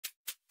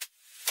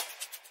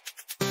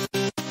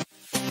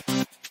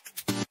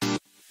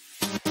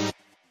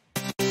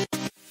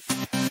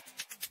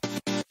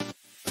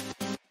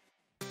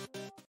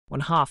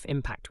1/2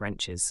 impact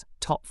wrenches,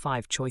 top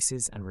 5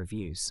 choices and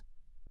reviews.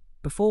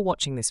 Before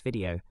watching this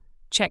video,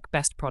 check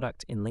best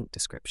product in link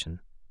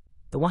description.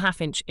 The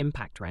 1/2 inch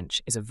impact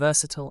wrench is a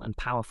versatile and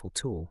powerful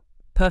tool,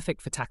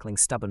 perfect for tackling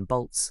stubborn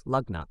bolts,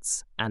 lug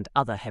nuts, and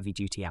other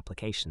heavy-duty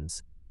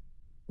applications.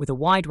 With a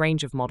wide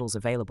range of models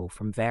available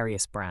from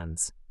various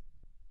brands,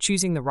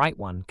 choosing the right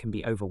one can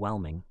be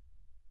overwhelming.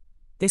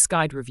 This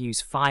guide reviews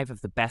 5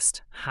 of the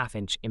best 1/2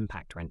 inch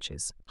impact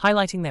wrenches,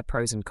 highlighting their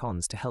pros and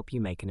cons to help you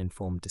make an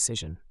informed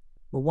decision.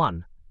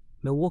 1.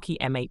 Milwaukee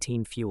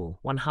M18 Fuel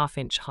 1/2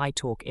 inch high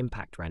torque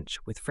impact wrench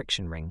with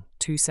friction ring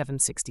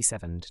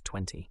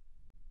 2767-20.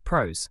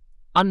 Pros: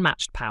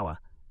 unmatched power,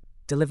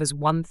 delivers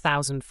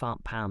 1000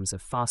 ft-lbs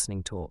of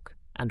fastening torque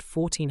and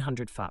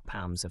 1400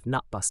 ft-lbs of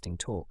nut busting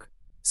torque,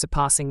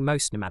 surpassing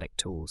most pneumatic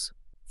tools.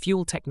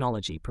 Fuel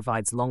technology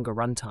provides longer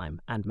runtime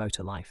and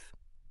motor life.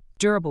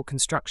 Durable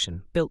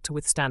construction, built to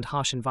withstand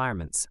harsh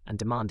environments and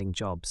demanding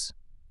jobs.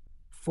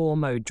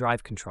 4-mode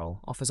drive control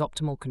offers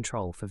optimal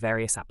control for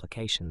various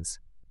applications.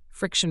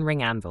 Friction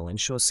ring anvil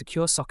ensures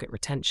secure socket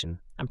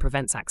retention and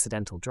prevents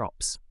accidental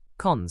drops.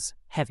 Cons: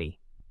 heavy,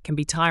 can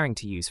be tiring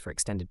to use for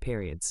extended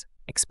periods.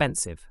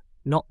 Expensive,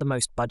 not the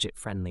most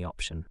budget-friendly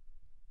option.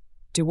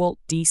 DeWalt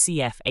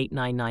DCF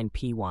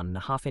 899P1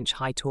 1/2 inch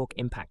high torque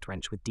impact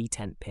wrench with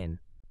detent pin.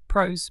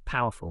 Pros: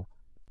 powerful,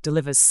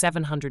 delivers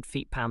 700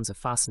 ft-lbs of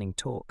fastening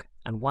torque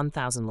and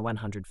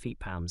 1100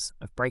 ft-lbs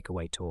of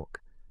breakaway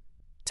torque,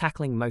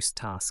 tackling most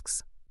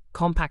tasks.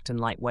 Compact and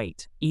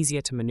lightweight,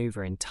 easier to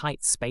maneuver in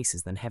tight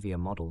spaces than heavier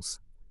models.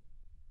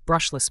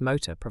 Brushless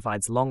motor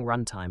provides long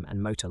runtime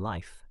and motor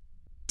life.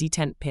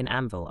 Detent pin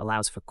anvil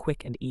allows for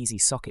quick and easy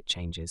socket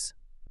changes.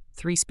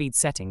 3-speed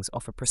settings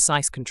offer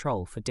precise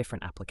control for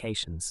different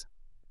applications.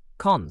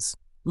 Cons: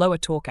 lower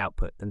torque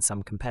output than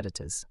some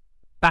competitors.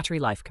 Battery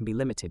life can be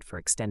limited for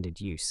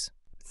extended use.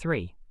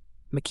 3.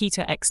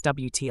 Makita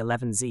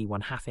XWT11Z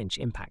 1/2 inch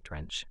impact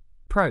wrench.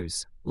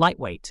 Pros: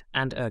 lightweight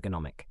and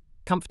ergonomic,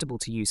 comfortable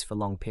to use for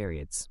long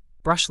periods.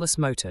 Brushless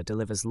motor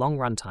delivers long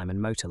runtime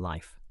and motor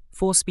life.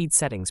 4-speed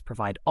settings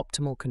provide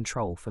optimal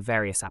control for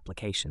various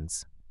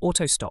applications.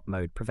 Auto stop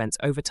mode prevents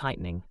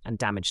over-tightening and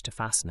damage to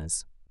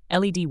fasteners.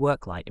 LED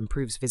work light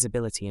improves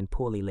visibility in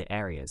poorly lit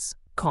areas.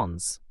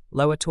 Cons: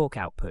 lower torque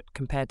output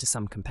compared to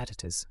some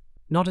competitors.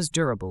 Not as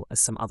durable as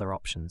some other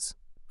options.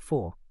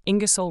 4.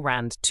 Ingersoll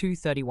Rand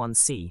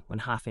 231C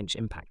 1/2 inch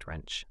impact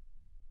wrench.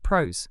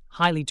 Pros: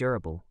 highly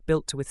durable,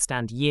 built to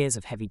withstand years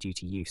of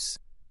heavy-duty use.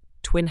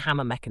 Twin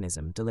hammer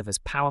mechanism delivers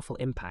powerful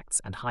impacts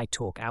and high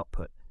torque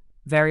output.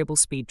 Variable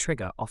speed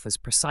trigger offers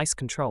precise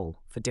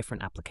control for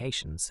different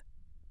applications.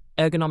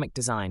 Ergonomic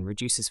design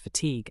reduces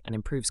fatigue and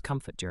improves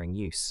comfort during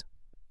use.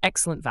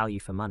 Excellent value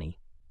for money.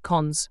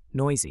 Cons: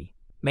 noisy,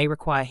 may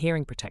require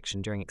hearing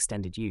protection during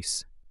extended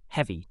use.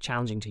 Heavy,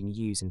 challenging to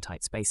use in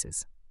tight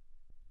spaces.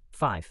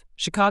 5.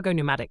 Chicago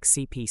Pneumatic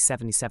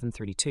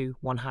CP7732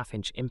 1/2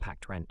 inch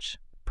impact wrench.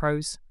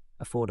 Pros: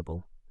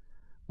 affordable,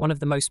 one of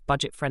the most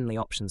budget-friendly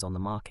options on the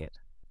market.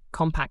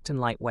 Compact and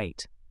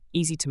lightweight,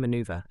 easy to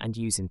maneuver and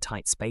use in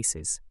tight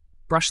spaces.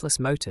 Brushless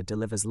motor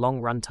delivers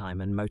long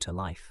runtime and motor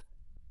life.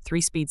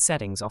 3-speed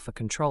settings offer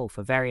control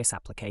for various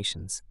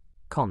applications.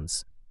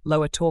 Cons: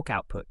 lower torque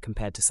output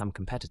compared to some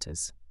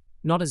competitors.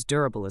 Not as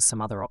durable as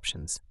some other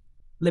options.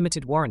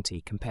 Limited warranty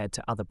compared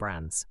to other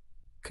brands.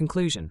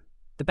 Conclusion: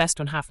 the best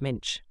 1/2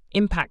 inch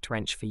impact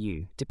wrench for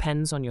you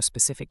depends on your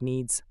specific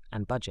needs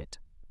and budget.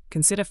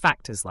 Consider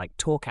factors like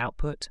torque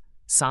output,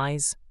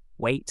 size,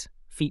 weight,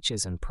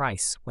 features, and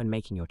price when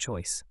making your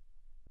choice.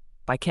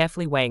 By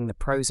carefully weighing the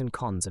pros and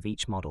cons of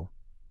each model,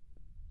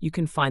 you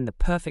can find the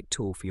perfect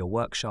tool for your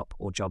workshop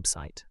or job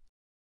site.